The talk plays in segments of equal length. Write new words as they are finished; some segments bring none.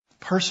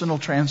personal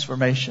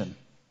transformation.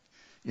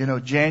 You know,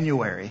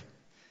 January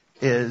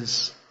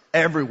is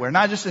everywhere,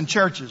 not just in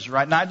churches,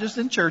 right? Not just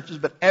in churches,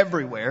 but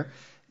everywhere.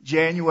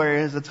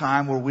 January is a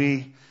time where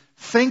we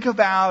think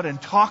about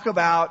and talk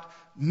about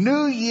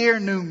new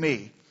year, new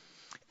me.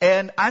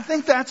 And I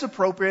think that's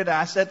appropriate.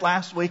 I said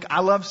last week,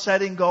 I love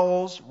setting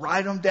goals,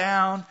 write them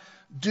down,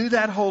 do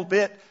that whole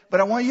bit.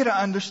 But I want you to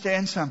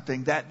understand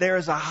something, that there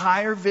is a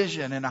higher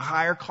vision and a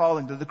higher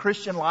calling to the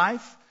Christian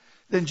life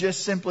than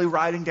just simply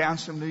writing down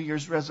some New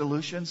Year's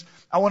resolutions.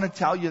 I want to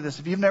tell you this.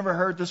 If you've never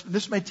heard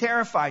this may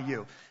terrify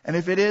you. And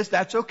if it is,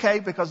 that's okay,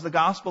 because the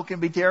gospel can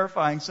be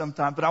terrifying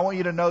sometimes. But I want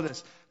you to know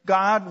this.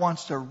 God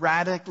wants to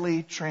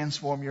radically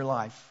transform your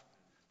life.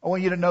 I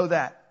want you to know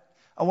that.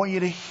 I want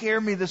you to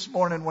hear me this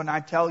morning when I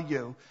tell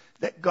you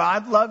that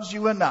God loves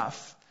you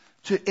enough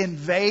to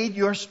invade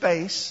your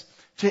space,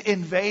 to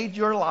invade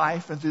your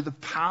life, and through the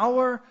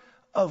power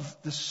of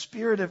the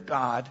Spirit of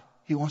God,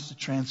 He wants to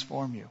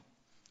transform you.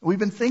 We've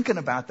been thinking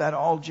about that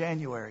all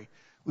January.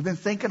 We've been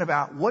thinking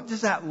about what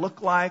does that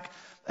look like,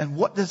 and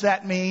what does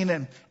that mean,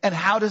 and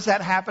how does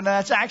that happen? And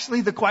that's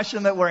actually the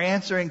question that we're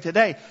answering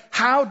today.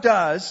 How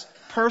does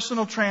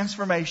personal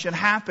transformation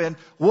happen?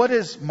 What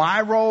is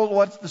my role?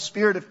 What's the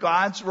Spirit of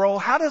God's role?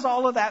 How does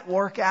all of that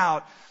work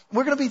out?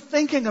 We're going to be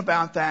thinking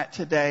about that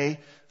today.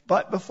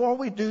 But before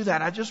we do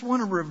that, I just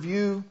want to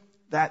review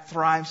that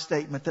Thrive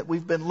statement that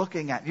we've been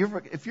looking at.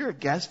 If you're a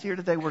guest here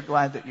today, we're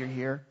glad that you're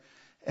here.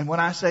 And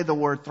when I say the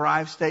word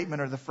Thrive statement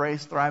or the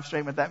phrase Thrive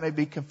statement, that may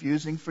be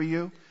confusing for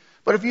you.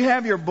 But if you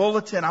have your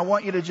bulletin, I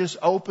want you to just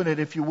open it,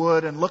 if you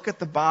would, and look at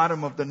the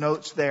bottom of the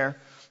notes there.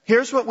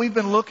 Here's what we've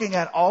been looking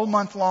at all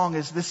month long,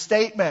 is this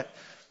statement.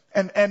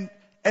 And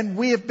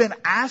we have been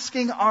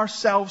asking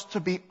ourselves to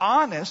be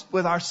honest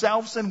with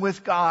ourselves and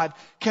with God.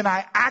 Can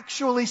I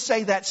actually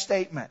say that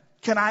statement?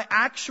 Can I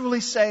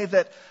actually say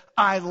that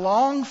I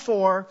long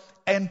for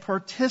and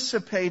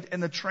participate in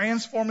the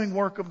transforming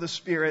work of the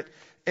Spirit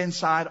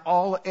inside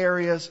all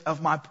areas of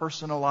my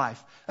personal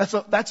life?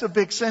 That's a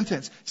big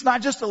sentence. It's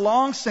not just a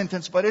long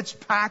sentence, but it's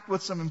packed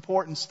with some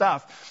important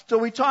stuff. So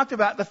we talked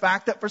about the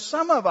fact that for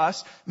some of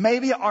us,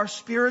 maybe our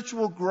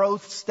spiritual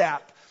growth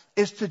step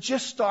is to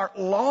just start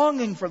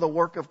longing for the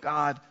work of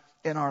God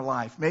in our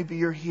life. Maybe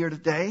you're here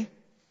today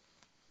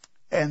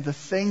and the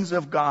things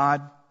of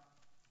God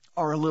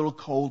are a little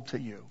cold to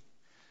you.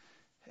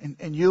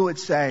 And you would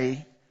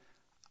say,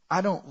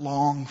 I don't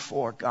long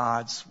for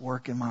God's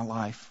work in my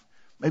life.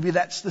 Maybe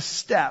that's the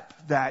step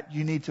that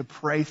you need to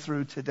pray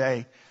through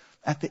today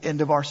at the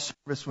end of our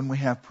service when we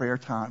have prayer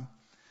time.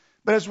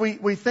 But as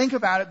we think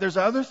about it, there's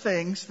other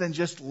things than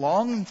just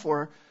longing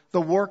for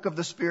the work of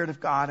the Spirit of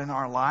God in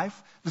our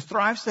life. The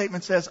Thrive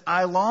statement says,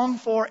 I long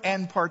for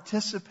and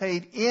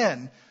participate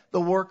in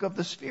the work of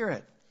the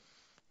Spirit.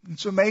 And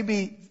so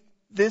maybe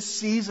this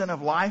season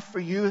of life for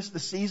you is the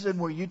season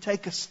where you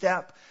take a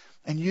step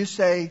and you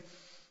say,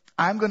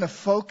 I'm going to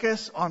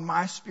focus on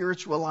my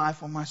spiritual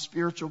life, on my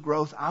spiritual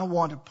growth. I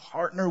want to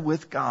partner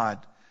with God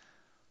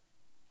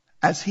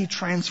as He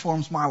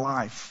transforms my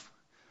life.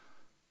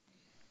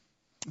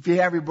 If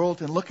you have your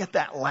bulletin, look at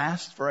that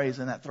last phrase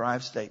in that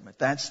Thrive statement.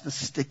 That's the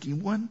sticky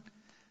one.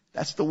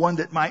 That's the one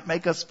that might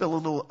make us feel a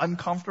little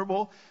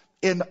uncomfortable.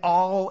 In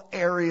all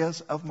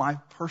areas of my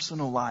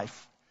personal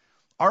life.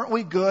 Aren't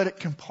we good at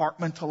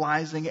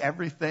compartmentalizing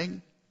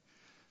everything?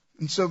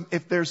 And so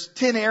if there's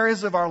 10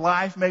 areas of our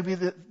life,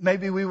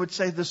 maybe we would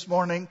say this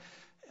morning,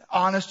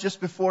 honest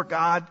just before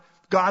God,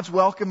 God's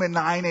welcome in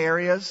 9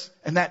 areas.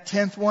 And that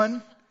 10th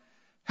one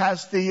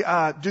has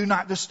the do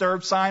not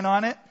disturb sign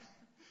on it.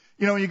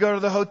 You know, when you go to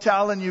the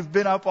hotel and you've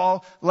been up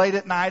all late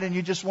at night and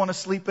you just want to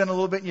sleep in a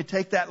little bit and you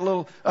take that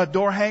little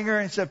door hanger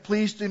and say,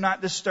 please do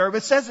not disturb.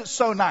 It says it's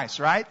so nice,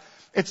 right?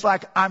 It's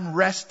like, I'm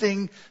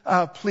resting,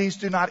 please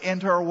do not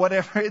enter, or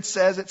whatever it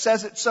says. It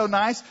says it's so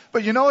nice,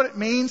 but you know what it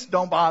means?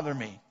 Don't bother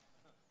me.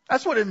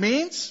 That's what it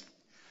means.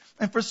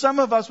 And for some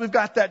of us, we've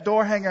got that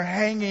door hanger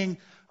hanging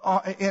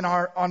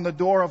on the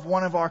door of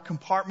one of our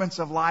compartments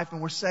of life,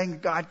 and we're saying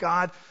to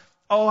God,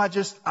 oh,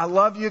 I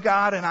love you,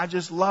 God, and I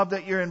just love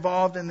that you're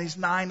involved in these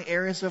 9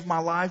 areas of my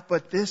life,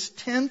 but this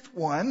 10th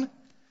one,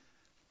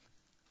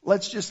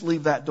 let's just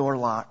leave that door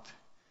locked.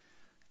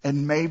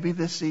 And maybe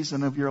this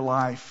season of your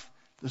life,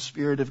 the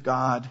Spirit of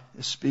God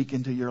is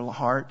speaking to your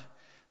heart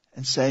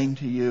and saying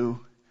to you,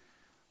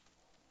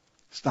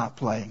 stop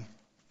playing.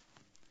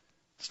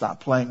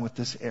 Stop playing with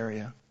this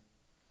area.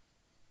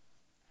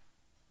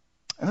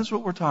 And that's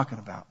what we're talking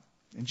about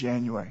in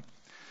January.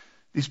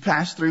 These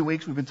past 3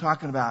 weeks, we've been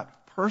talking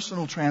about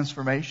personal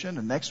transformation.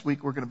 And next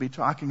week, we're going to be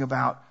talking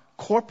about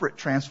corporate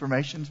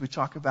transformations. We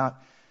talk about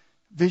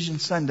Vision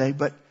Sunday.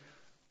 But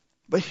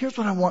here's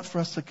what I want for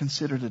us to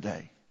consider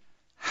today.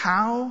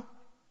 How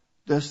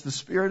does the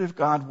Spirit of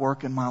God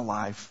work in my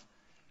life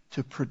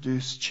to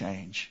produce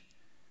change?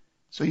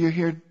 So you're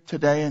here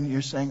today and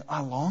you're saying,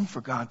 I long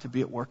for God to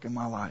be at work in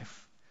my life.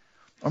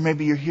 Or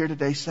maybe you're here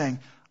today saying,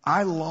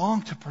 I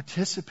long to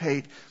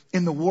participate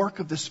in the work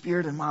of the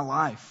Spirit in my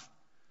life.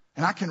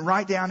 And I can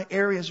write down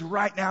areas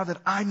right now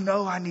that I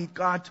know I need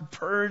God to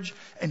purge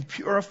and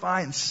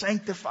purify and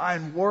sanctify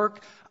and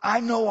work. I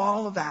know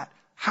all of that.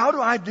 How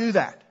do I do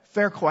that?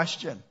 Fair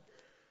question.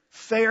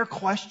 Fair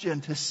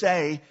question to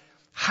say,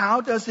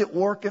 how does it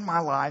work in my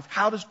life?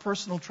 How does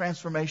personal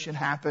transformation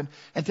happen?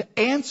 And to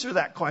answer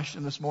that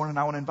question this morning,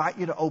 I want to invite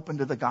you to open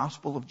to the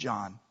Gospel of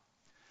John.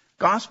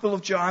 Gospel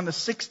of John, the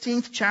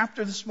 16th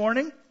chapter this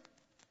morning.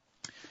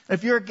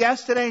 If you're a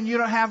guest today and you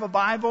don't have a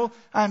Bible,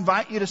 I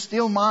invite you to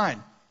steal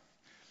mine.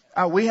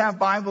 We have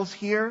Bibles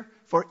here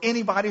for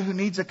anybody who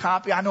needs a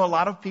copy. I know a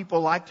lot of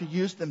people like to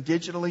use them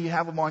digitally. You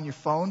have them on your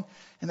phone,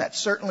 and that's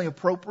certainly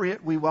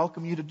appropriate. We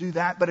welcome you to do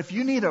that. But if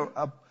you need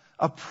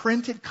a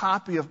printed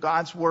copy of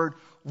God's Word,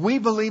 we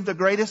believe the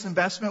greatest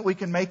investment we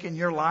can make in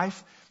your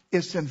life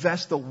is to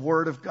invest the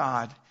Word of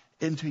God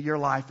into your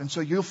life. And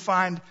so you'll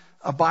find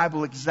a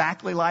Bible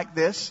exactly like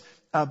this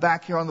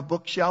back here on the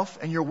bookshelf,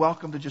 and you're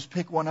welcome to just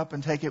pick one up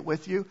and take it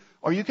with you,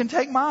 or you can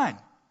take mine.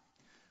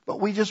 But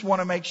we just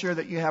want to make sure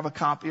that you have a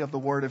copy of the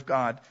Word of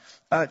God.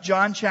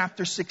 John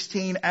chapter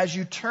 16, as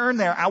you turn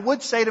there, I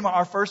would say to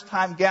our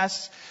first-time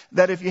guests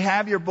that if you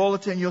have your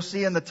bulletin, you'll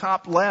see in the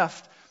top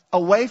left a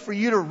way for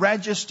you to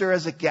register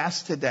as a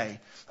guest today.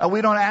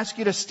 We don't ask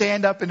you to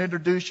stand up and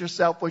introduce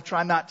yourself. We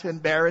try not to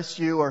embarrass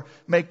you or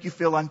make you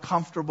feel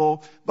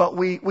uncomfortable. But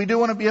we do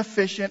want to be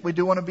efficient. We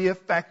do want to be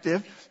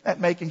effective at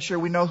making sure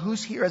we know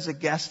who's here as a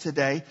guest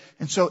today.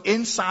 And so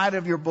inside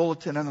of your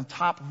bulletin on the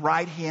top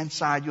right-hand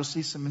side, you'll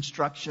see some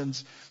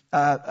instructions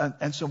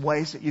and some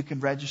ways that you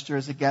can register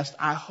as a guest.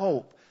 I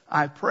hope,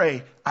 I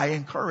pray, I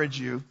encourage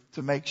you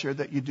to make sure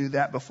that you do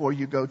that before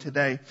you go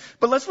today.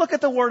 But let's look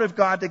at the Word of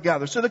God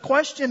together. So the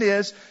question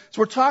is, so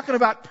we're talking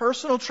about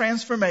personal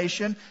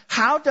transformation.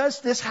 How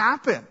does this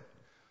happen?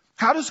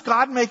 How does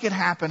God make it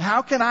happen?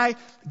 How can I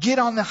get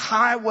on the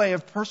highway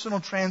of personal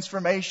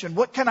transformation?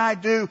 What can I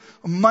do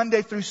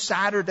Monday through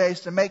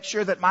Saturdays to make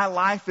sure that my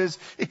life is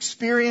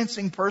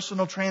experiencing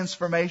personal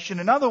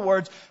transformation? In other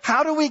words,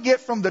 how do we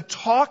get from the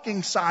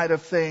talking side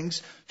of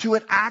things to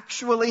it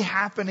actually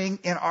happening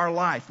in our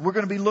life? We're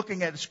going to be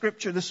looking at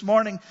Scripture this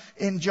morning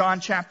in John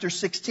chapter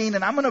 16,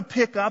 and I'm going to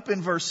pick up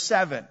in verse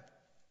 7.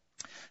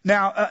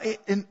 Now,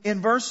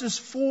 in verses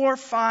 4,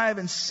 5,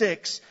 and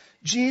 6,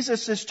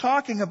 Jesus is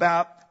talking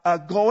about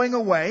going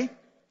away.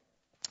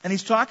 And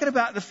he's talking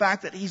about the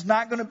fact that he's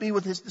not going to be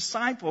with his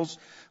disciples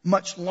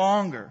much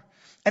longer.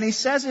 And he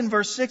says in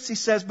verse 6, he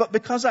says, "But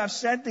because I've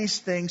said these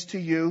things to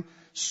you,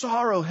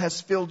 sorrow has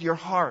filled your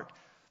heart."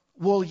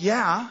 Well,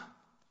 yeah.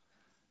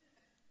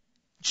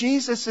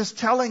 Jesus is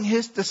telling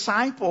his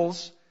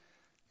disciples,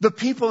 the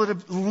people that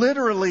have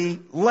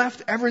literally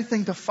left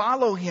everything to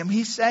follow him,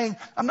 he's saying,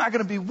 I'm not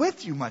going to be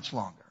with you much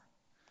longer.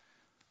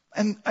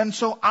 And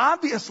so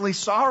obviously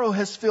sorrow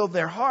has filled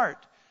their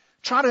heart.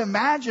 Try to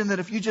imagine that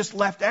if you just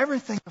left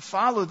everything to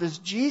follow this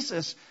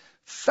Jesus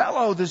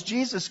fellow, this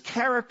Jesus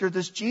character,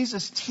 this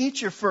Jesus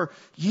teacher for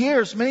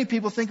years. Many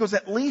people think it was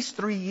at least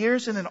 3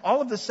 years. And then all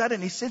of a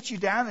sudden he sits you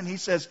down and he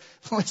says,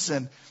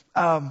 listen,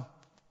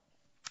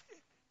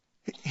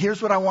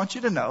 here's what I want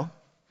you to know.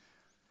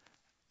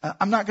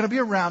 I'm not going to be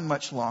around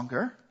much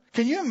longer.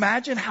 Can you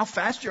imagine how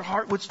fast your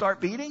heart would start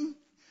beating?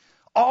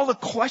 All the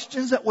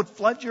questions that would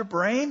flood your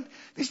brain.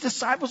 These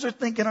disciples are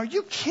thinking, are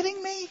you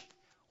kidding me?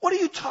 What are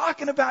you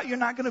talking about? You're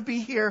not going to be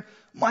here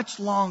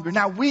much longer.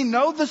 Now, we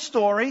know the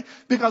story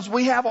because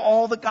we have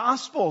all the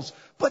Gospels.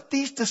 But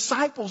these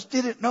disciples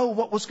didn't know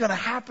what was going to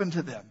happen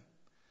to them.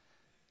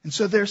 And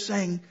so they're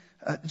saying,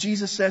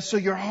 Jesus says, so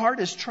your heart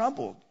is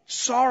troubled.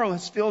 Sorrow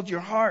has filled your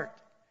heart.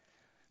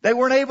 They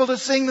weren't able to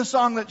sing the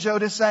song that Joe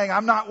is saying,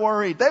 I'm not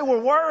worried. They were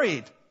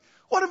worried.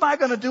 What am I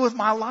going to do with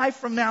my life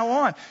from now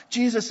on?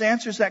 Jesus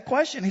answers that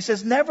question. He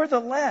says,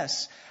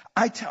 nevertheless,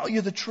 I tell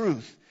you the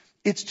truth.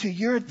 It's to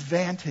your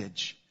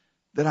advantage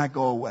that I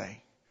go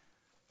away.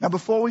 Now,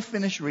 before we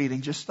finish reading,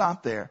 just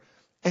stop there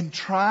and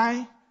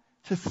try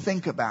to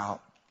think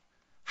about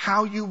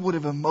how you would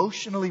have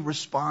emotionally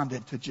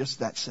responded to just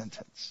that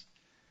sentence.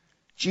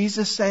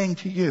 Jesus saying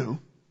to you,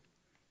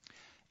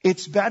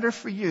 it's better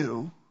for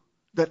you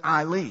that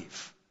I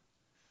leave.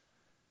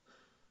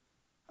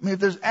 I mean, if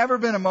there's ever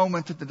been a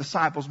moment that the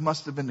disciples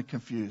must have been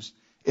confused,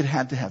 it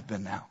had to have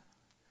been now.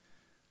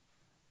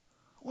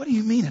 What do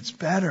you mean it's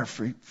better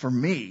for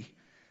me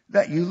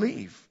that you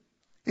leave?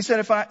 He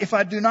said, if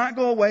I do not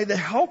go away, the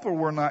Helper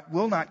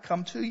will not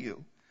come to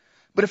you.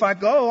 But if I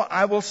go,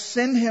 I will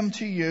send him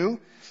to you.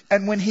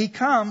 And when he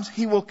comes,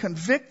 he will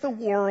convict the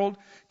world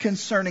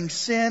concerning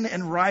sin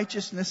and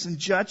righteousness and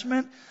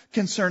judgment,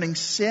 concerning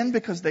sin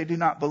because they do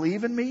not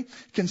believe in me,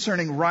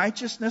 concerning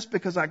righteousness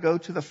because I go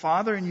to the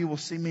Father and you will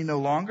see me no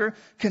longer,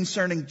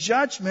 concerning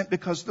judgment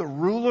because the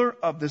ruler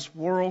of this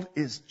world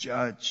is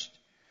judged.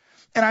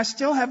 And I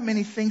still have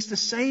many things to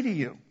say to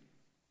you,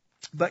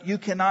 but you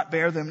cannot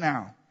bear them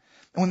now.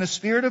 And when the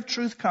Spirit of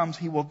truth comes,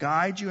 he will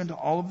guide you into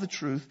all of the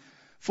truth,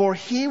 for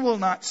he will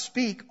not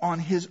speak on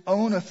his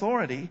own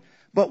authority,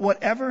 but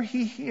whatever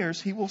he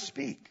hears, he will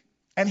speak.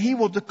 And he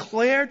will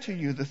declare to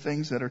you the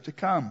things that are to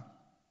come.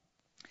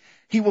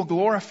 He will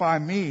glorify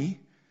me,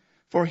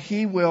 for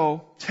he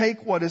will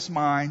take what is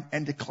mine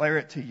and declare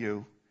it to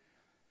you.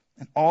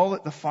 And all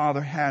that the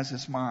Father has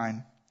is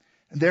mine.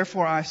 And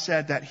therefore I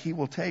said that he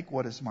will take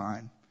what is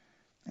mine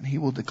and he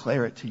will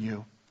declare it to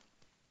you.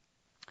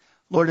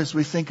 Lord, as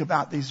we think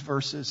about these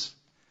verses,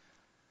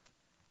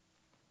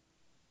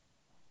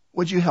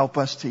 would you help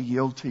us to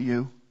yield to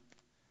you?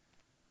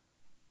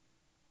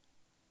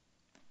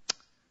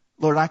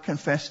 Lord, I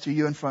confess to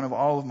you in front of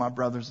all of my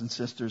brothers and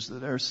sisters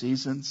that there are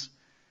seasons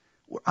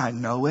where I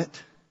know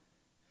it.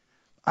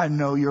 I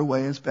know your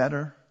way is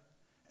better,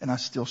 and I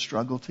still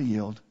struggle to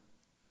yield.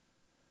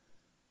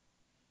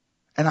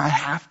 And I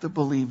have to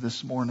believe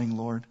this morning,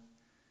 Lord,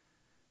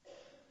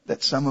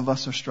 that some of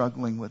us are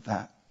struggling with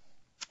that.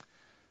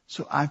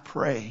 So I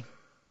pray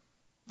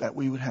that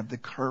we would have the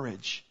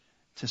courage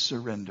to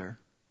surrender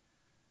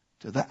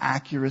to the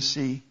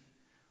accuracy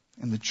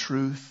and the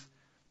truth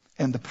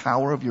and the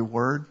power of your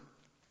word.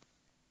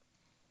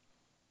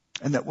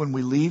 And that when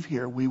we leave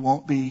here, we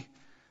won't be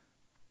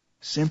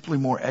simply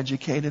more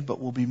educated, but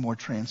we'll be more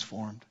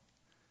transformed.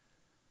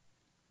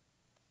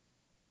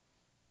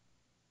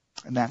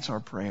 And that's our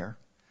prayer.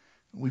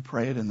 We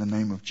pray it in the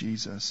name of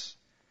Jesus.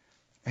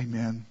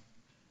 Amen.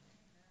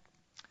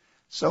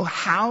 So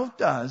how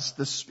does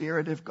the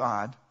Spirit of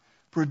God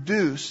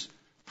produce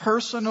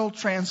personal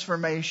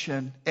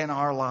transformation in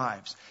our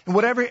lives? In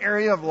whatever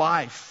area of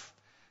life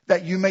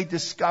that you may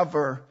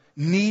discover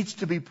needs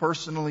to be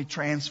personally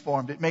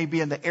transformed. It may be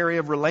in the area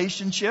of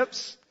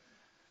relationships.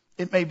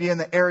 It may be in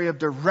the area of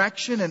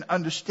direction and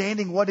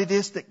understanding what it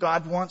is that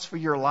God wants for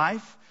your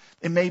life.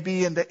 It may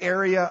be in the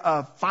area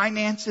of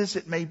finances.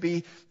 It may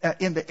be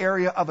in the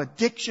area of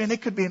addiction.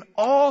 It could be in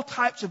all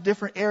types of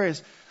different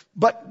areas.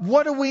 But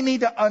what do we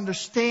need to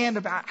understand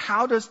about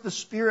how does the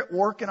Spirit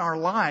work in our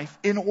life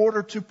in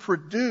order to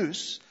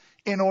produce,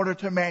 in order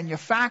to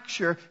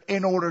manufacture,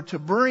 in order to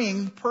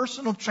bring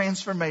personal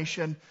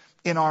transformation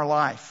in our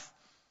life?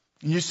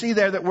 And you see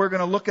there that we're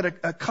going to look at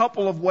a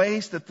couple of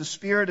ways that the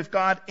Spirit of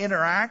God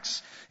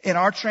interacts in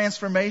our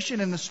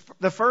transformation. And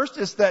the first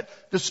is that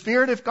the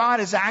Spirit of God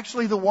is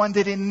actually the one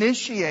that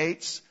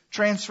initiates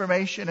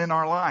transformation in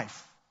our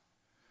life.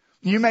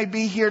 You may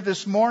be here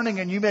this morning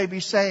and you may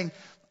be saying,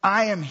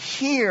 I am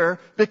here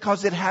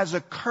because it has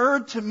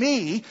occurred to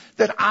me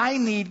that I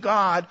need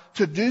God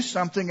to do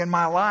something in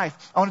my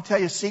life. I want to tell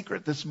you a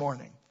secret this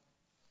morning.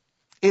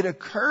 It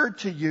occurred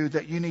to you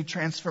that you need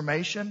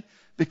transformation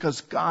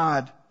because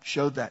God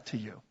showed that to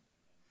you.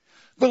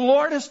 The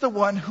Lord is the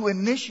one who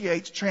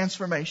initiates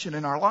transformation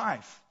in our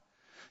life.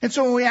 And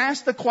so when we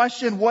ask the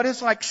question, what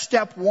is like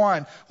step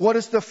one? What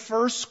is the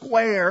first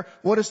square?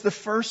 What is the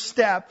first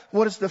step?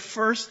 What is the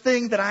first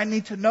thing that I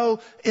need to know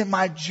in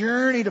my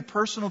journey to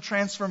personal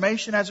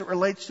transformation as it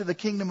relates to the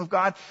kingdom of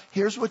God?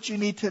 Here's what you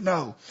need to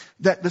know.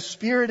 That the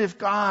Spirit of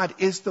God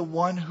is the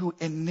one who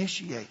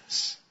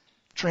initiates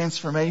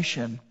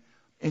transformation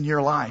in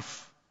your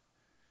life.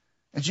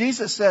 And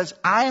Jesus says,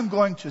 I am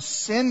going to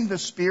send the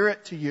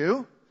Spirit to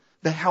you,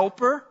 the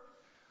helper.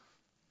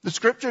 The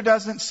Scripture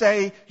doesn't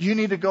say you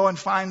need to go and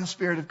find the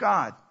Spirit of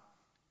God.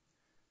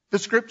 The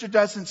Scripture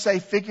doesn't say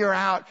figure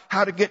out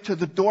how to get to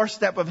the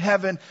doorstep of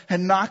heaven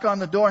and knock on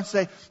the door and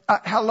say,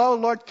 hello,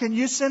 Lord, can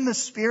you send the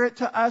Spirit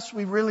to us?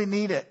 We really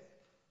need it.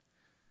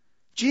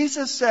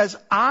 Jesus says,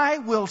 I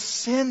will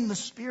send the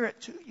Spirit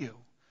to you.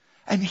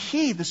 And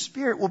He, the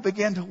Spirit, will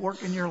begin to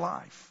work in your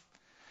life.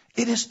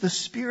 It is the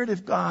Spirit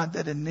of God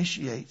that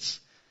initiates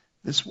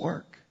this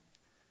work.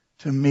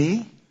 To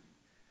me,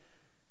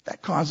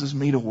 that causes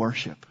me to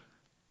worship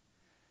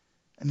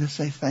and to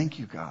say, thank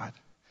you, God,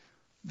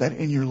 that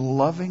in your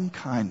loving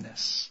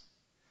kindness,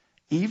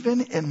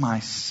 even in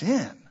my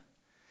sin,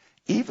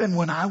 even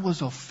when I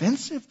was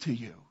offensive to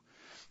you,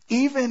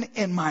 even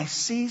in my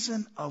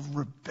season of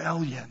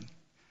rebellion,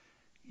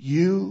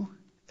 you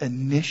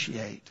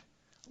initiate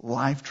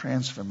life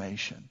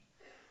transformation.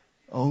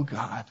 Oh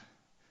God,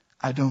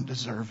 I don't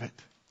deserve it.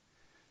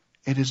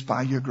 It is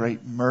by your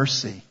great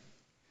mercy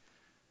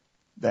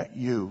that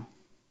you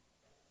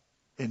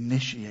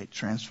initiate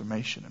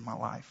transformation in my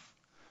life.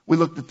 We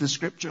looked at this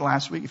scripture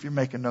last week. If you're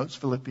making notes,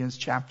 Philippians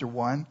chapter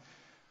 1.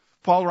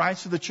 Paul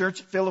writes to the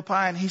church at Philippi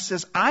and he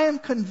says, I am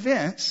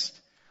convinced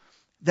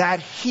that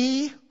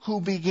he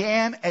who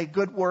began a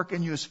good work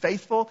in you is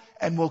faithful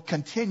and will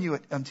continue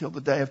it until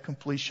the day of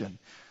completion.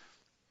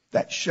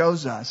 That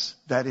shows us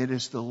that it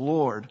is the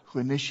Lord who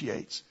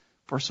initiates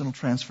personal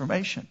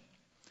transformation.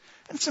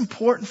 And it's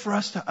important for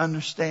us to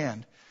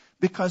understand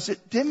because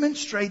it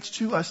demonstrates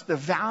to us the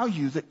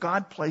value that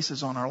God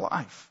places on our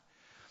life.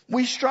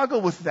 We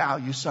struggle with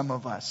value, some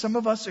of us. Some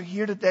of us are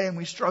here today and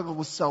we struggle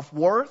with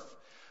self-worth.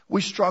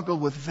 We struggle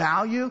with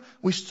value.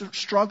 We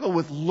struggle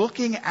with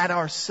looking at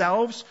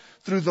ourselves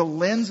through the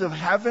lens of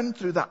heaven,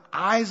 through the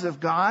eyes of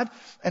God.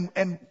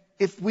 And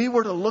if we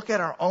were to look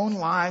at our own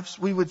lives,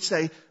 we would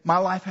say, my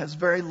life has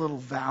very little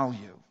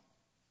value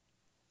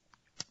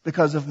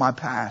because of my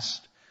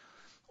past,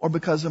 or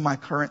because of my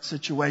current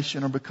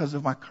situation, or because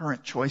of my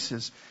current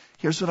choices.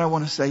 Here's what I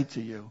want to say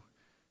to you.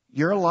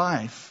 Your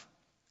life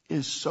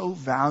is so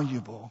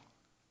valuable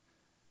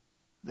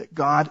that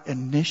God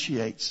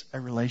initiates a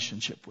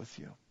relationship with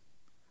you.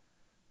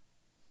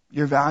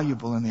 You're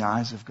valuable in the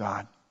eyes of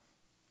God.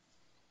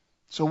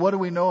 So what do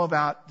we know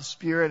about the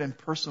Spirit and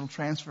personal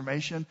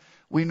transformation?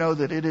 We know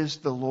that it is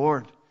the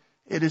Lord.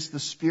 It is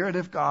the Spirit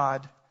of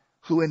God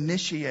who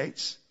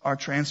initiates our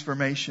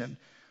transformation.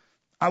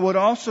 I would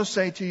also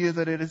say to you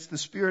that it is the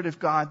Spirit of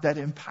God that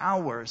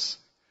empowers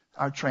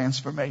our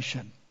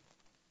transformation.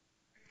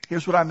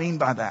 Here's what I mean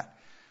by that.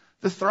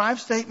 The Thrive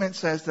statement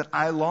says that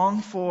I long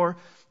for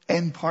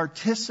and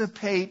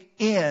participate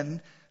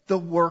in the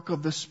work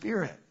of the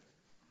Spirit.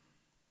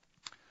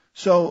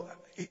 So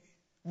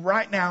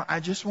right now, I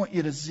just want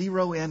you to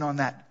zero in on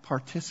that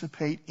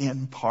participate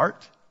in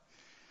part.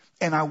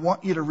 And I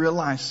want you to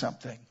realize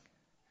something.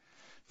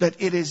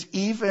 That it is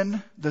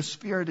even the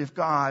Spirit of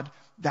God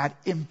that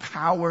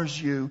empowers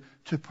you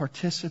to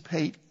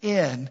participate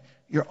in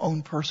your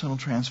own personal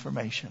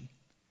transformation.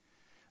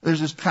 There's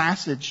this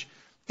passage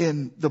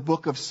in the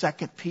book of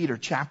 2 Peter,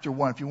 chapter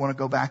 1. If you want to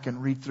go back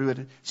and read through it,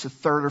 it's the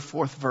 3rd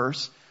or 4th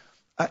verse.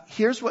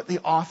 Here's what the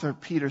author,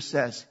 Peter,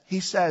 says. He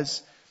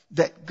says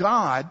that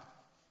God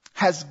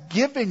has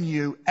given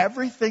you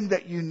everything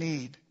that you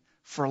need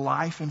for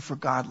life and for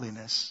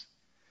godliness.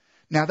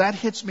 Now that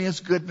hits me as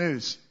good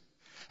news.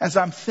 As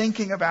I'm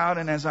thinking about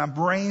and as I'm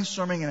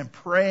brainstorming and I'm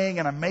praying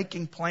and I'm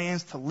making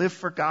plans to live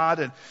for God,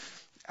 and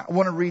I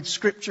want to read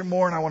scripture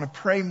more and I want to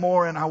pray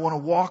more and I want to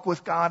walk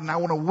with God and I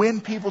want to win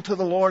people to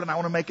the Lord and I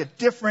want to make a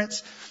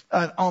difference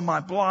on my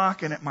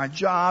block and at my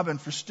job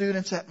and for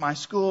students at my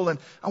school, and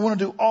I want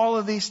to do all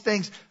of these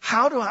things.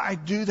 How do I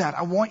do that?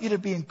 I want you to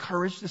be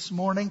encouraged this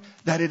morning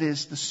that it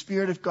is the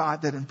Spirit of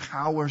God that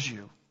empowers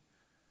you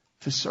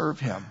to serve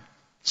Him.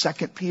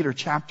 2 Peter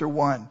chapter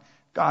 1,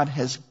 God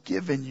has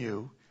given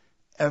you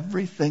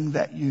everything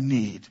that you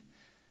need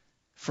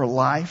for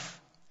life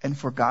and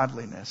for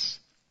godliness.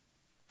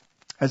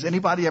 Has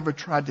anybody ever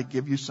tried to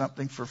give you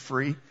something for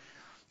free?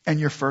 And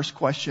your first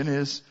question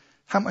is,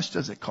 how much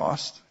does it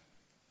cost?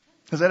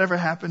 Has that ever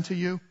happened to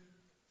you?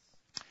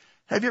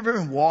 Have you ever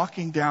been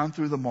walking down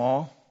through the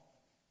mall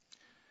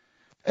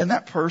and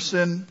that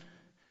person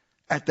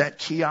at that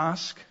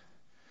kiosk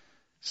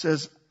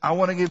says, I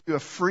want to give you a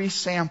free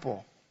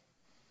sample.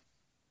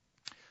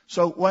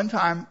 So one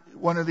time,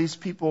 one of these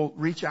people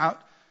reached out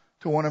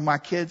to one of my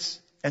kids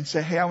and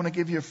said, hey, I want to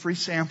give you a free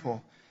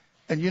sample.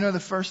 And you know the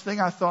first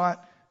thing I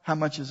thought? How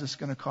much is this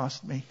going to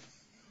cost me?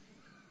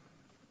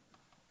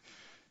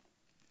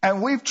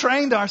 And we've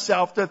trained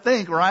ourselves to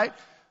think, right?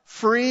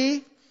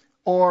 Free,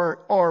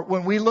 or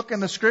when we look in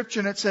the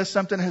scripture and it says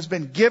something has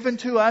been given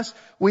to us,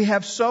 we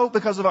have so,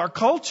 because of our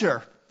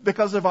culture,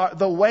 because of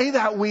the way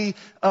that we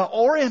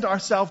orient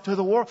ourselves to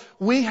the world,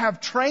 we have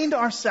trained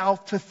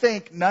ourselves to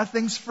think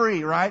nothing's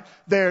free, right?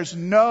 There's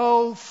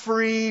no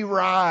free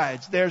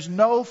rides. There's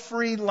no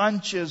free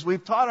lunches.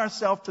 We've taught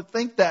ourselves to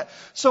think that.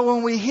 So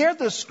when we hear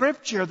the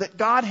scripture that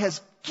God has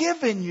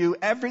given you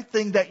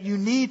everything that you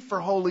need for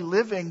holy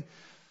living,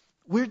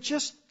 we're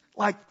just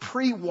like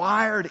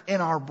pre-wired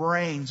in our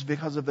brains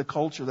because of the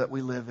culture that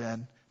we live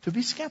in to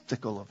be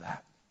skeptical of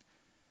that.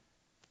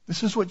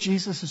 This is what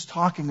Jesus is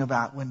talking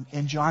about when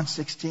in John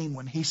 16,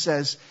 when He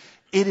says,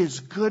 it is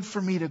good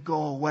for me to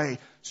go away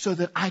so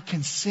that I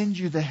can send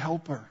you the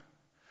helper,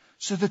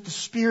 so that the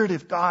Spirit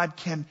of God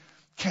can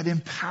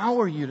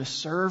empower you to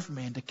serve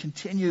me and to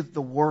continue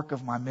the work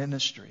of my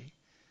ministry.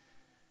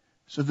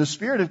 So the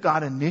Spirit of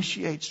God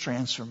initiates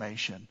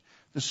transformation.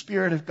 The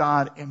Spirit of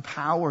God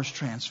empowers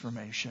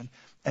transformation.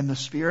 And the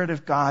Spirit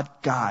of God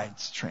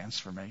guides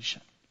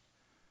transformation.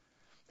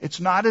 It's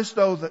not as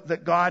though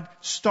that God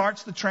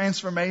starts the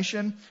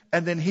transformation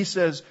and then He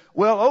says,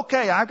 well,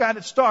 okay, I got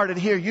it started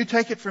here. You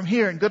take it from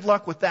here and good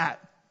luck with that.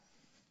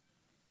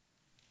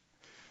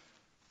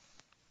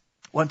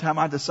 One time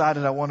I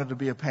decided I wanted to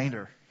be a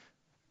painter.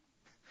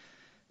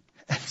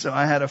 And so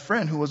I had a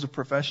friend who was a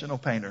professional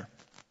painter.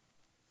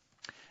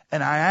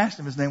 And I asked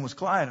him, his name was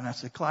Clyde, and I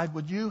said, Clyde,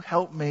 would you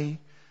help me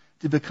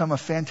to become a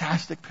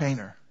fantastic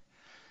painter?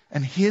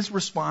 And his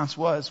response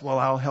was, well,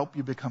 I'll help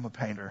you become a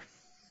painter.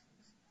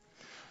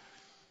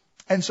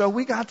 And so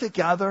we got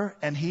together,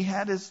 and he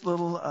had his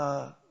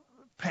little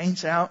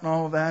paints out and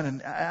all of that,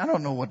 and I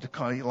don't know what to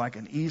call it, like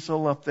an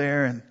easel up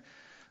there,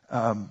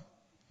 and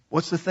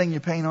what's the thing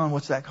you paint on?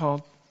 What's that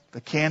called?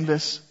 The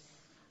canvas.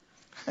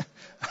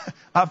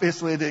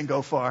 Obviously, it didn't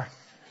go far.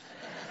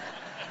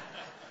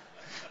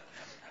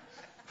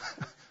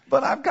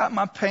 But I've got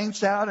my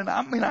paints out, and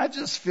I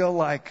just feel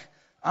like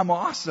I'm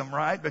awesome,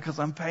 right? Because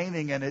I'm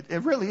painting, and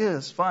it really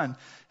is fun.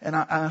 And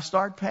I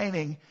start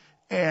painting,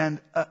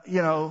 and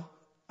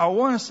I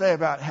want to say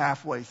about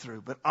halfway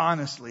through, but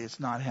honestly,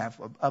 it's not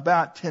halfway.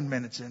 About 10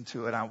 minutes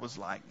into it, I was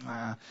like,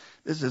 nah,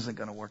 this isn't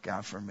going to work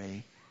out for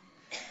me.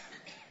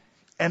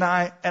 And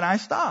I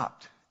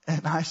stopped,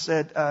 and I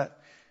said, I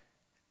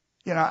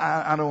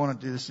don't want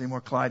to do this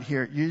anymore, Clyde.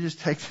 Here, you just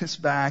take this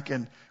back,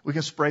 and we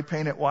can spray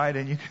paint it white,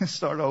 and you can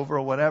start over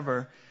or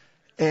whatever.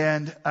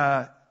 And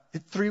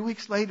 3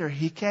 weeks later,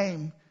 he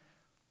came,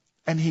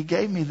 and he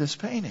gave me this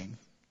painting.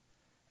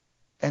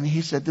 And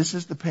he said, this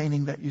is the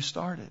painting that you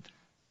started.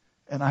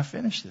 And I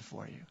finished it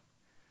for you.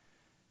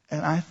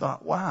 And I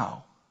thought,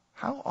 wow,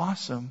 how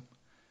awesome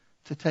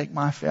to take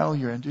my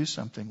failure and do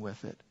something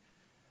with it.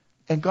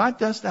 And God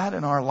does that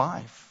in our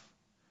life.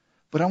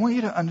 But I want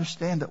you to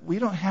understand that we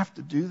don't have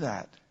to do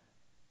that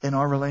in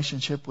our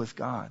relationship with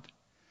God.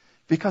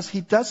 Because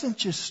He doesn't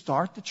just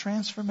start the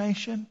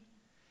transformation,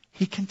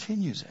 He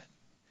continues it.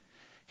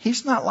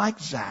 He's not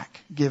like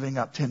Zach giving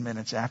up 10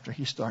 minutes after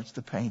he starts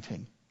the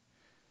painting.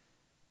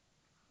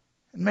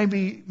 And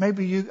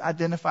maybe you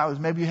identify with,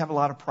 maybe you have a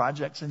lot of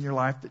projects in your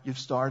life that you've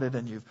started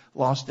and you've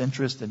lost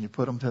interest and you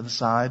put them to the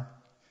side.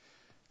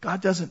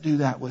 God doesn't do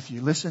that with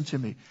you. Listen to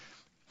me.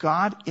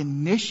 God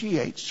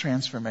initiates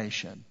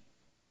transformation.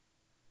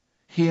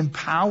 He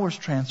empowers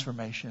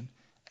transformation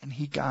and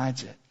He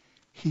guides it.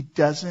 He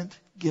doesn't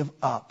give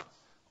up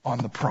on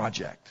the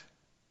project.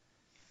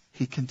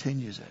 He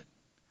continues it.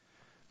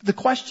 The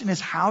question is,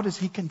 how does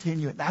He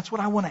continue it? That's what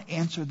I want to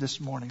answer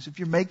this morning. So if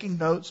you're making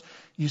notes,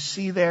 you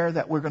see there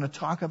that we're going to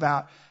talk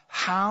about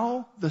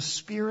how the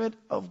Spirit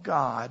of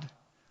God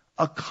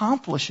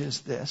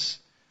accomplishes this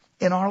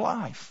in our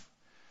life.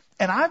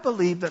 And I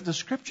believe that the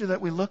scripture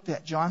that we looked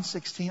at, John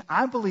 16,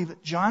 I believe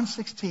that John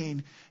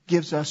 16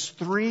 gives us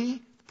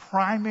 3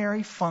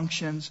 primary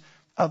functions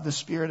of the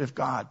Spirit of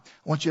God.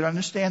 I want you to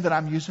understand that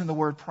I'm using the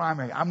word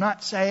primary. I'm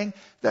not saying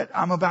that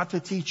I'm about to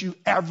teach you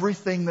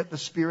everything that the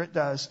Spirit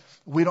does.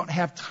 We don't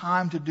have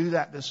time to do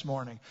that this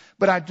morning.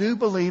 But I do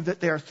believe that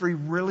there are 3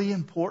 really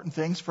important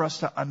things for us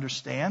to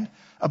understand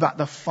about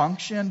the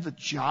function, the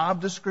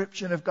job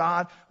description of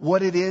God,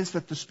 what it is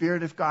that the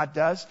Spirit of God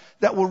does,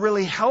 that will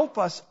really help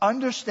us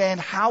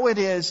understand how it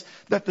is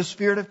that the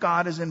Spirit of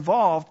God is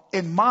involved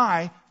in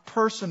my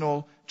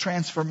personal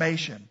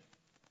transformation.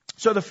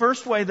 So the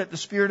first way that the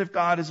Spirit of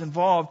God is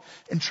involved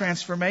in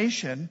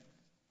transformation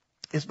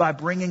is by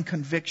bringing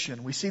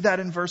conviction. We see that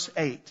in verse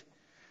 8.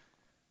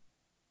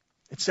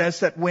 It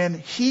says that when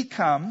He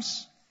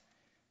comes,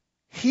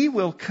 He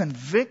will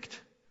convict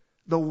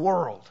the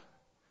world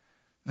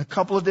in a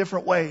couple of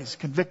different ways.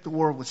 Convict the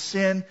world with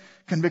sin,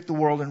 convict the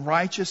world in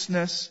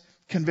righteousness,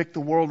 convict the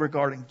world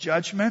regarding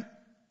judgment.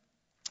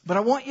 But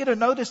I want you to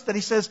notice that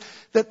He says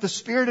that the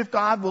Spirit of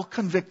God will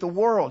convict the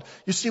world.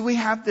 You see, we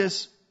have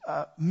this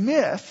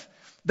myth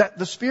that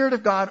the Spirit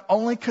of God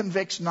only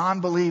convicts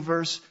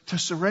non-believers to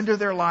surrender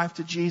their life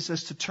to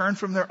Jesus, to turn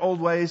from their old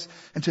ways,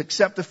 and to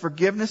accept the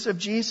forgiveness of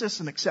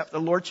Jesus and accept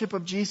the lordship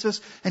of Jesus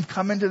and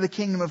come into the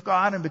kingdom of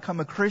God and become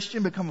a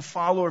Christian, become a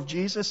follower of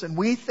Jesus. And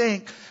we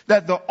think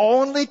that the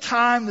only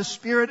time the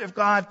Spirit of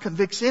God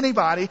convicts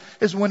anybody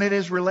is when it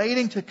is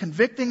relating to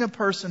convicting a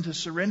person to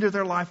surrender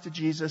their life to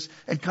Jesus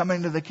and come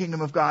into the kingdom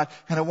of God.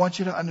 And I want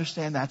you to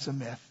understand that's a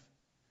myth.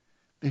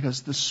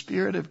 Because the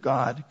Spirit of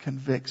God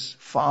convicts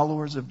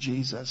followers of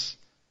Jesus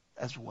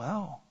as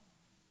well.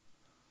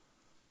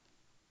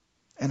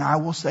 And I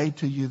will say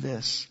to you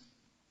this.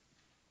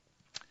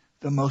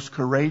 The most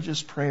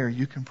courageous prayer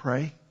you can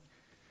pray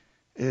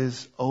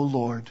is, "Oh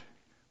Lord,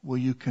 will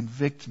you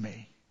convict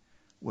me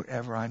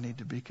wherever I need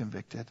to be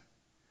convicted?"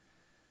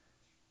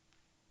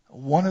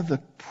 One of the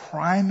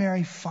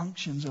primary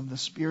functions of the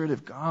Spirit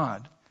of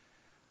God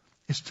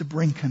is to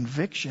bring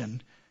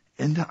conviction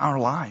into our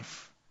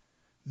life.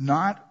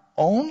 Not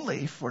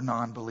only for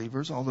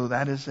non-believers, although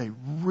that is a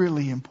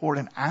really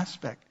important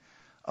aspect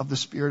of the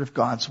Spirit of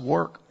God's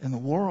work in the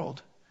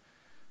world,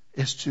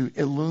 is to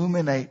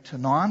illuminate to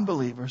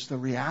non-believers the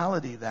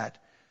reality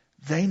that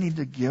they need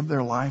to give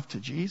their life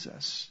to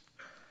Jesus.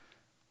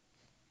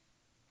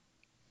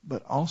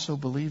 But also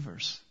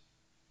believers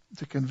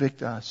to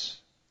convict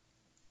us.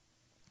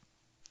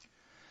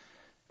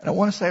 And I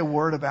want to say a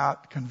word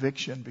about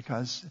conviction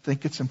because I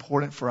think it's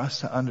important for us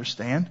to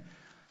understand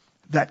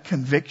that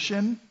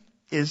conviction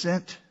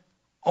isn't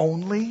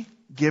only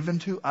given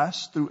to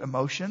us through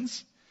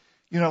emotions.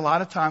 You know, a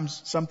lot of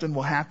times something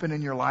will happen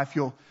in your life.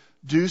 You'll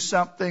do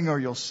something or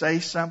you'll say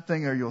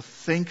something or you'll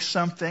think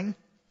something,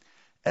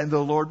 and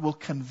the Lord will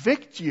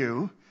convict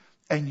you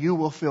and you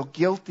will feel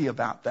guilty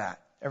about that.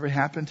 Ever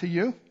happen to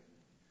you?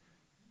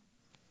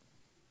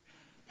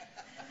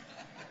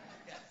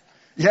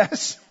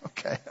 Yes?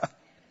 Okay.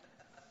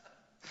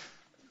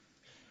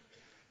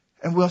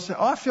 And we'll say,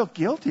 "Oh, I feel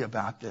guilty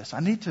about this. I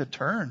need to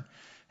turn."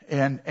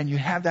 And you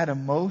have that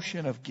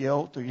emotion of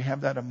guilt or you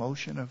have that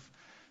emotion of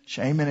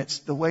shame. And it's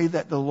the way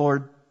that the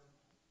Lord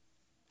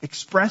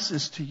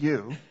expresses to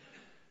you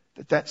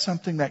that that's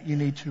something that you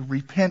need to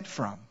repent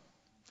from.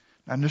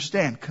 Now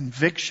understand,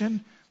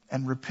 conviction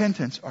and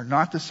repentance are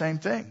not the same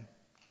thing.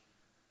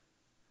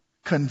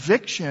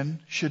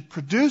 Conviction should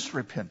produce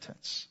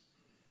repentance,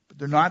 but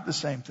they're not the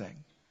same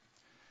thing.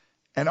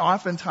 And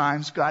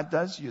oftentimes, God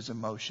does use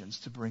emotions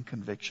to bring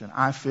conviction.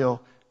 I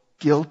feel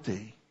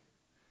guilty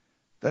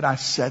that I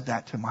said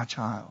that to my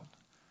child.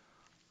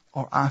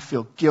 Or I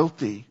feel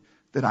guilty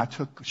that I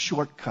took a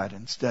shortcut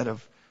instead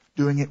of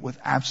doing it with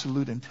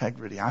absolute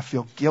integrity. I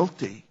feel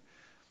guilty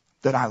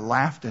that I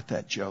laughed at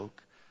that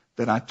joke,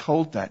 that I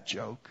told that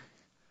joke,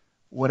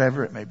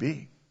 whatever it may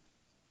be.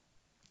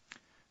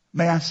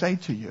 May I say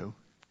to you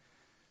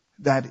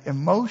that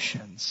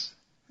emotions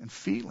and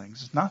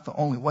feelings is not the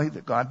only way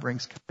that God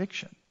brings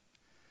conviction.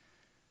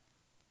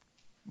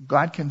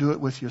 God can do it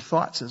with your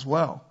thoughts as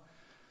well.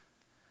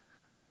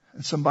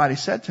 And somebody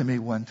said to me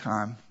one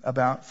time,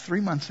 about 3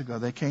 months ago,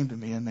 they came to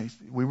me and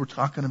we were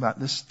talking about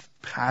this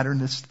pattern,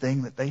 this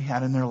thing that they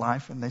had in their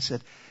life. And they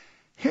said,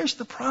 here's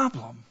the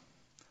problem.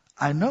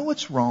 I know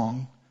it's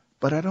wrong,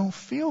 but I don't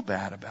feel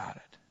bad about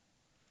it.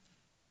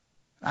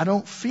 I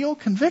don't feel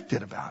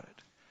convicted about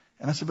it.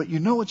 And I said, but you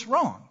know it's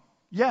wrong.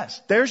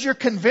 Yes, there's your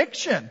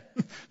conviction.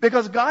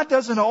 Because God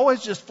doesn't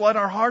always just flood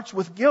our hearts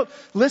with guilt.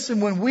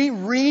 Listen, when we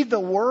read the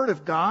Word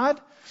of God,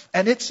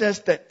 and it says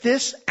that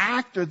this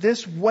act or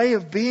this way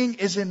of being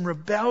is in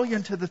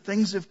rebellion to the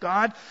things of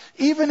God,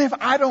 even if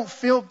I don't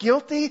feel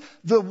guilty,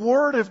 the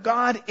Word of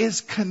God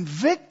is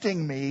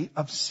convicting me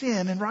of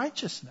sin and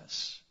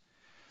righteousness.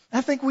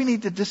 I think we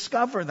need to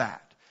discover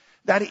that.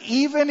 That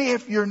even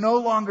if you're no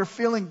longer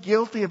feeling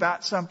guilty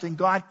about something,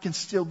 God can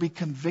still be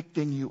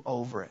convicting you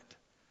over it.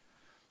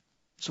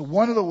 So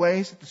one of the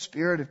ways that the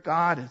Spirit of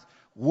God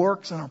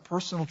works in our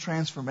personal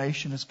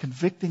transformation is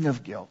convicting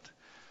of guilt.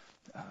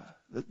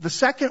 The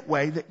second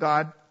way that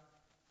God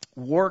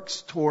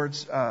works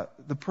towards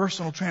the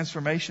personal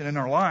transformation in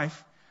our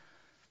life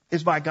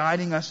is by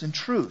guiding us in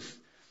truth.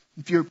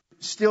 If you're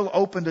still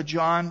open to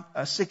John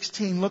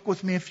 16, look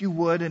with me if you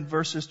would in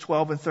verses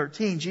 12 and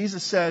 13.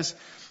 Jesus says,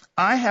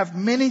 I have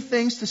many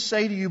things to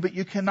say to you, but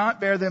you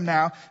cannot bear them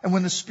now. And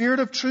when the Spirit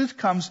of truth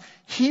comes,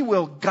 He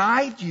will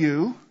guide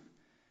you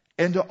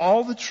into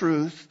all the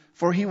truth,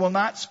 for He will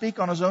not speak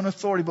on His own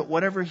authority, but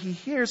whatever He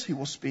hears, He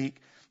will speak,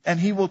 and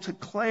He will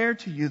declare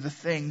to you the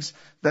things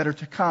that are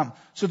to come.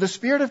 So the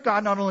Spirit of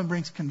God not only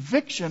brings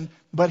conviction,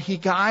 but He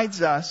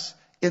guides us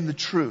in the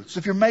truth. So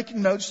if you're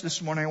making notes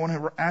this morning, I want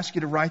to ask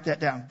you to write that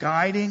down.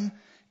 Guiding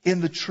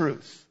in the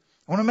truth.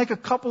 I want to make a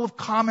couple of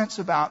comments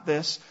about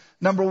this.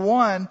 Number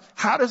one,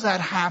 how does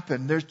that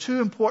happen? There's two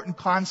important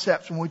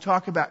concepts when we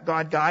talk about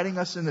God guiding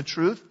us in the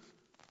truth.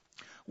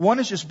 One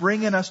is just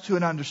bringing us to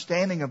an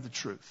understanding of the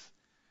truth.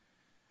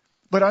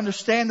 But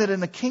understand that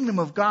in the kingdom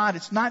of God,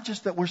 it's not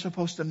just that we're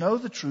supposed to know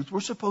the truth. We're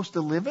supposed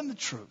to live in the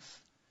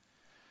truth.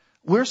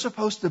 We're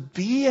supposed to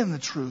be in the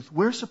truth.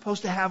 We're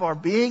supposed to have our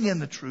being in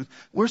the truth.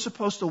 We're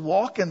supposed to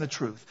walk in the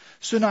truth.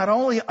 So not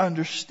only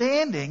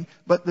understanding,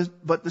 but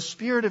the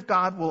Spirit of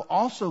God will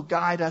also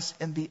guide us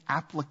in the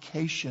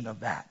application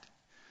of that.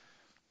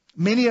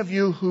 Many of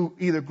you who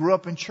either grew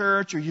up in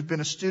church or you've been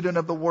a student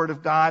of the Word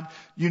of God,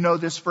 you know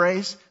this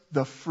phrase,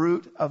 the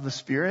fruit of the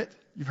Spirit.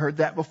 You've heard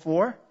that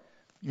before.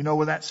 You know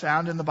where that's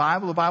found in the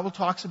Bible. The Bible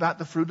talks about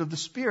the fruit of the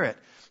Spirit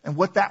and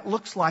what that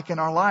looks like in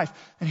our life.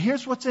 And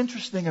here's what's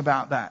interesting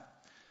about that.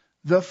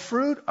 The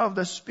fruit of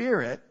the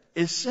Spirit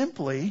is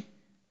simply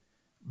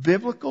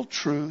biblical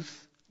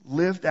truth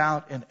lived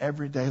out in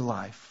everyday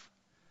life.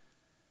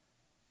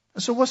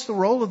 And so what's the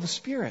role of the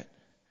Spirit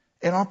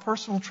in our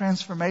personal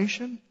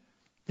transformation?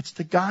 It's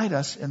to guide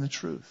us in the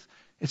truth.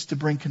 It's to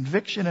bring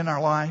conviction in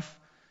our life,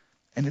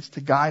 and it's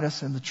to guide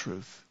us in the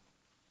truth.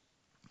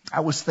 I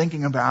was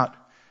thinking about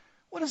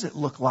what does it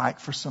look like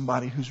for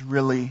somebody who's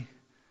really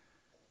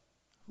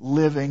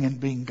living and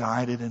being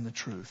guided in the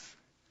truth.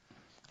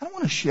 I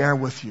want to share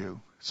with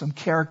you some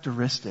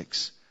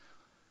characteristics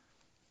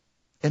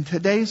in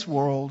today's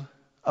world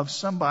of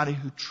somebody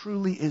who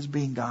truly is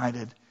being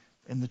guided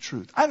in the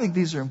truth. I think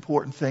these are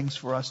important things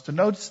for us to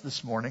notice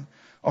this morning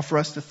or for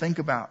us to think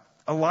about.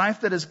 A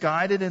life that is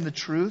guided in the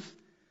truth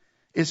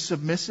is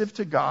submissive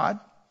to God.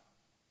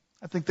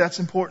 I think that's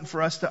important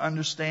for us to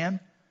understand.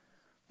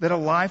 That a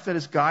life that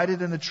is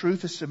guided in the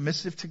truth is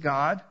submissive to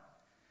God,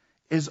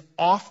 is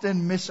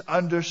often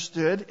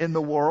misunderstood in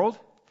the world,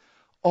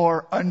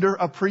 or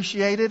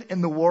underappreciated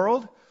in the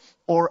world,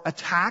 or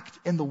attacked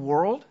in the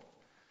world.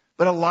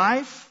 But a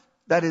life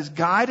that is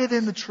guided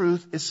in the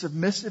truth is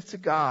submissive to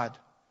God.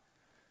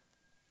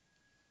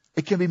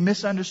 It can be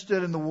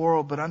misunderstood in the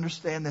world, but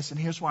understand this, and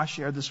here's why I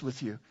share this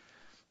with you.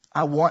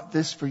 I want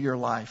this for your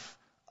life.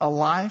 A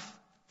life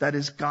that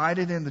is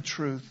guided in the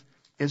truth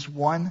is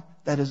one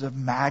that is a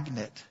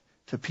magnet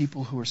to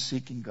people who are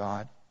seeking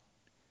God.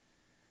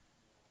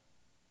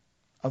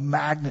 A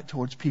magnet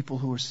towards people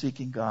who are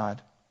seeking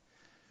God.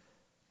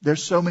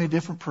 There's so many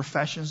different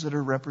professions that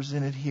are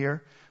represented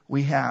here.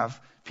 We have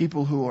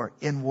people who are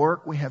in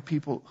work. We have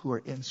people who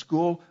are in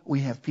school.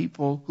 We have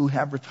people who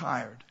have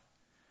retired.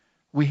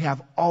 We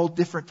have all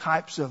different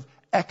types of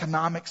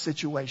economic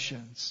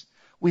situations.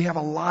 We have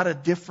a lot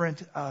of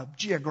different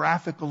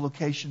geographical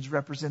locations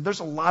represented.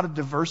 There's a lot of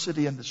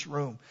diversity in this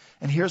room.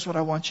 And here's what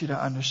I want you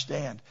to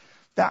understand.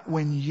 That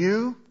when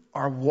you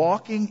are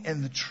walking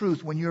in the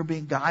truth, when you're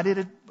being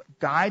guided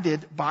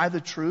by the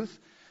truth,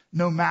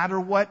 no matter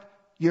what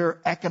your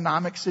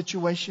economic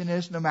situation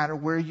is, no matter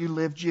where you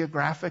live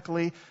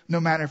geographically,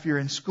 no matter if you're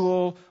in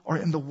school or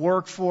in the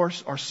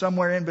workforce or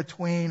somewhere in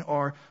between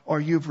or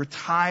you've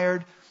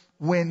retired,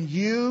 when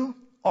you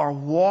are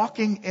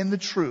walking in the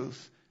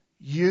truth,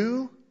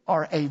 you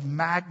are a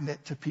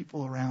magnet to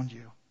people around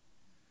you.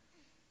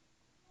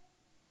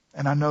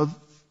 And I know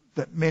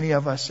that many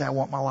of us say, I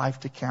want my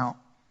life to count.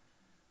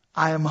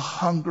 I am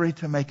hungry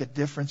to make a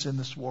difference in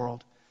this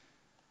world.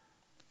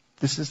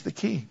 This is the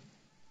key.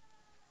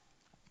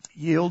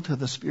 Yield to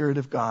the Spirit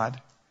of God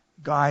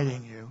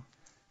guiding you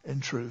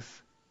in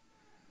truth.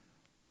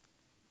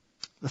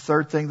 The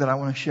third thing that I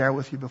want to share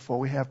with you before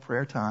we have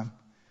prayer time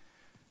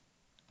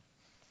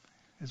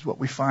is what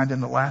we find in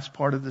the last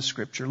part of the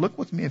scripture. Look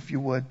with me, if you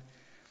would,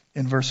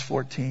 in verse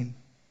 14.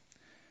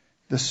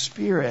 The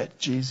Spirit,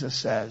 Jesus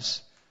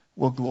says,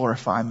 will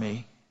glorify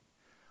me.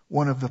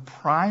 One of the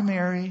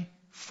primary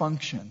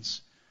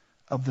functions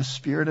of the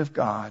Spirit of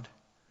God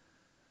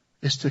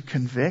is to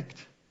convict,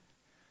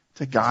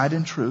 to guide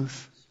in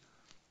truth,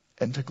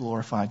 and to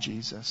glorify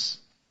Jesus.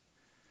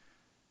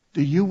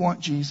 Do you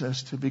want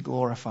Jesus to be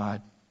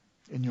glorified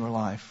in your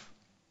life?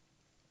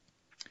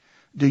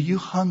 Do you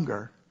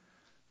hunger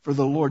for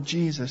the Lord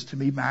Jesus to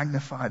be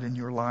magnified in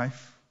your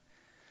life?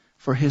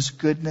 For His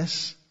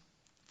goodness,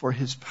 for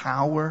His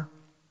power,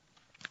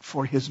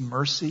 for His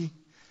mercy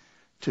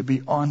to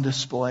be on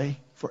display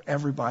for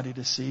everybody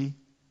to see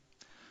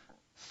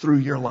through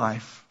your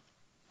life?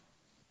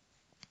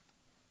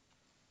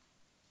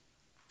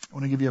 I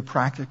want to give you a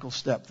practical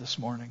step this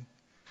morning.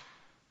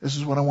 This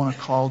is what I want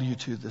to call you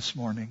to this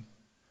morning.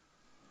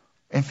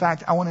 In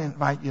fact, I want to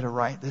invite you to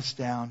write this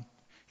down.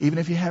 Even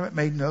if you haven't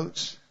made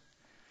notes,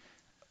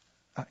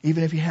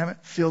 even if you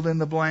haven't filled in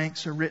the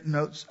blanks or written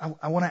notes,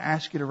 I want to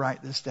ask you to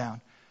write this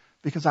down.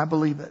 Because I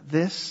believe that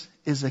this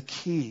is a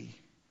key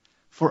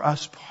for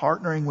us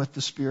partnering with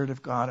the Spirit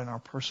of God in our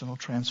personal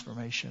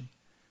transformation.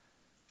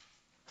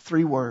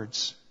 3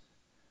 words: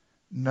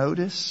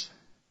 notice,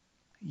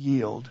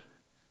 yield,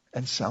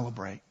 and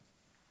celebrate.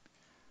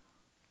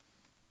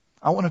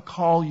 I want to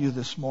call you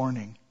this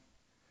morning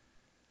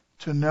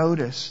to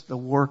notice the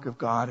work of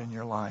God in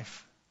your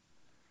life.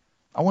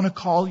 I want to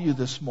call you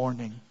this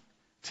morning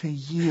to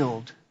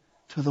yield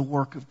to the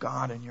work of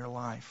God in your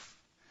life.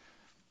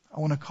 I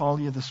want to call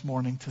you this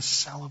morning to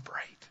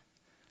celebrate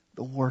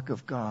the work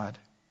of God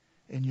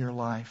in your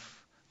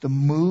life, the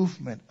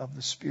movement of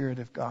the Spirit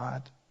of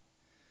God.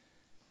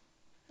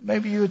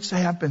 Maybe you would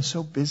say, I've been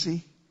so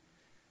busy.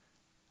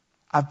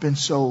 I've been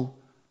so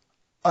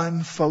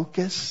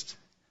unfocused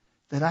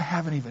that I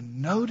haven't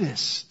even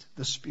noticed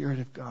the Spirit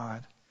of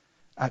God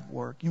at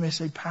work. You may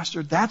say,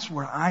 Pastor, that's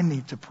where I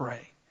need to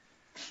pray.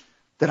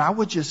 That I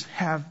would just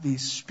have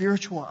these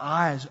spiritual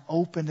eyes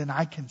opened and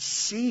I can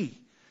see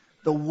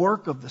the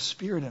work of the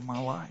Spirit in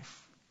my life.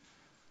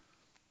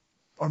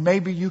 Or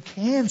maybe you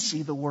can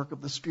see the work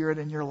of the Spirit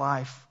in your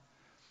life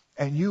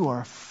and you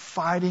are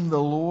fighting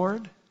the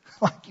Lord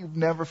like you've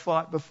never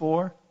fought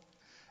before.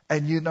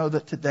 And you know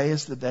that today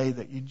is the day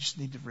that you just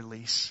need to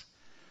release.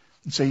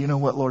 And say, you know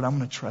what, Lord, I'm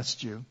going to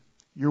trust you.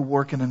 You're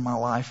working in my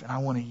life and I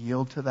want to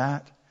yield to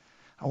that.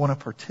 I want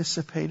to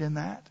participate in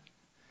that.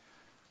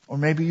 Or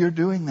maybe you're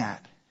doing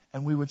that.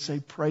 And we would say,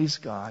 praise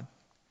God.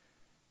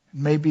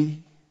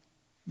 Maybe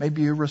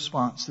your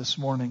response this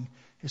morning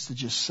is to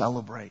just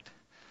celebrate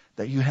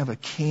that you have a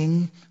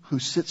king who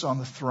sits on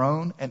the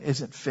throne and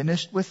isn't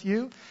finished with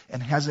you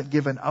and hasn't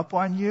given up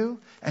on you.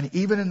 And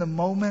even in the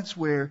moments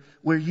where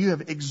you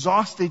have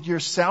exhausted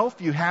yourself,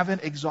 you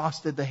haven't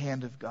exhausted the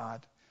hand of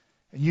God.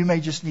 And you may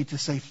just need to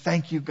say,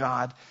 thank you,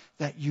 God,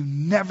 that you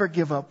never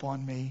give up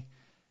on me.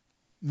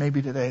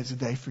 Maybe today is a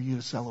day for you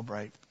to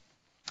celebrate.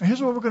 And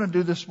here's what we're going to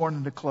do this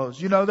morning to close.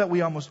 You know that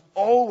we almost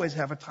always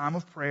have a time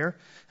of prayer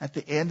at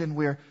the end, and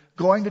we're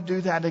going to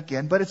do that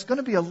again. But it's going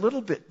to be a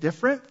little bit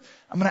different.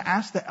 I'm going to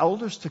ask the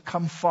elders to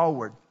come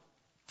forward.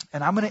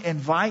 And I'm going to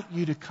invite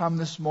you to come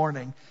this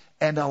morning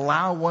and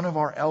allow one of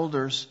our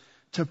elders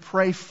to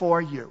pray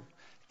for you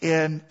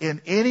in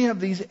any of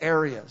these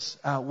areas,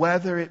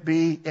 whether it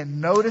be in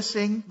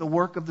noticing the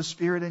work of the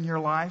Spirit in your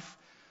life,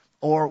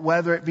 or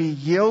whether it be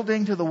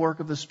yielding to the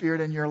work of the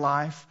Spirit in your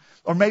life,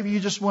 or maybe you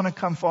just want to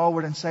come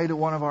forward and say to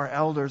one of our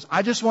elders,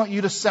 I just want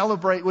you to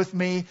celebrate with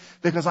me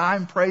because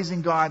I'm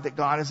praising God that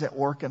God is at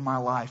work in my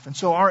life. And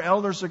so our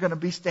elders are going to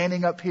be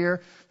standing up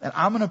here and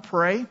I'm going to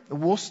pray.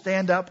 We'll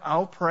stand up,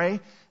 I'll pray.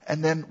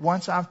 And then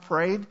once I've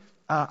prayed,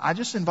 I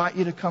just invite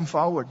you to come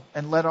forward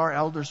and let our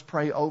elders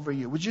pray over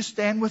you. Would you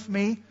stand with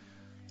me?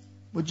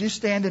 Would you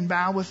stand and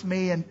bow with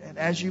me? And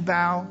as you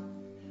bow,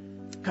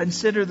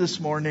 consider this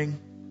morning,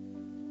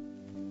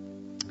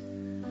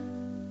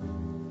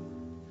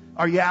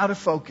 are you out of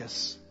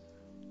focus?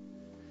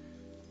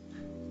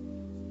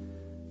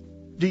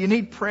 Do you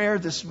need prayer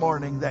this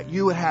morning that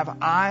you would have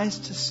eyes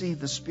to see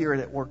the Spirit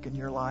at work in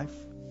your life?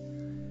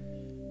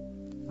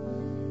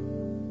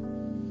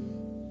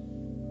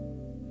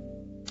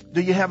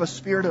 Do you have a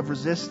spirit of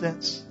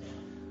resistance?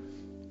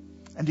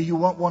 And do you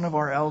want one of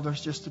our elders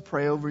just to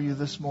pray over you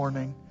this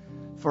morning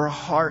for a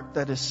heart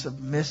that is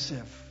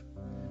submissive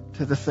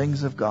to the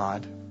things of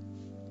God?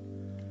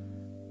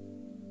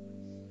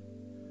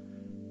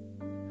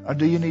 Or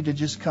do you need to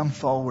just come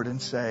forward and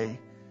say,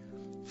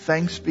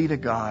 thanks be to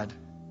God,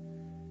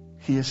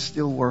 He is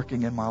still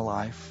working in my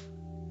life.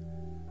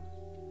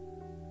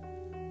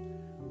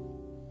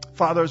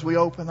 Father, as we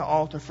open the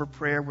altar for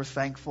prayer, we're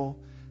thankful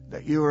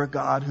that you are a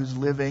God who's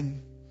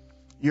living.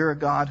 You're a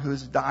God who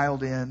is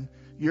dialed in.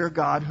 You're a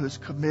God who is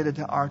committed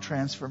to our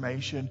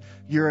transformation.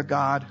 You're a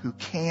God who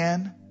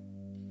can.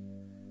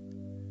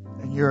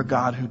 And you're a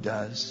God who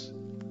does.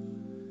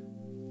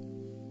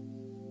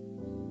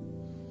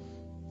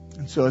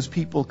 And so as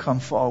people come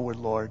forward,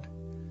 Lord,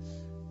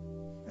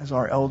 as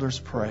our elders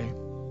pray,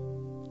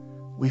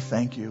 we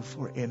thank you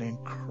for an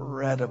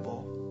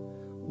incredible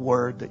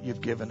word that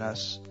you've given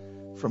us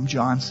from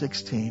John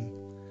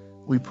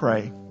 16. We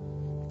pray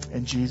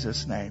in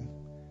Jesus' name.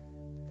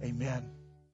 Amen.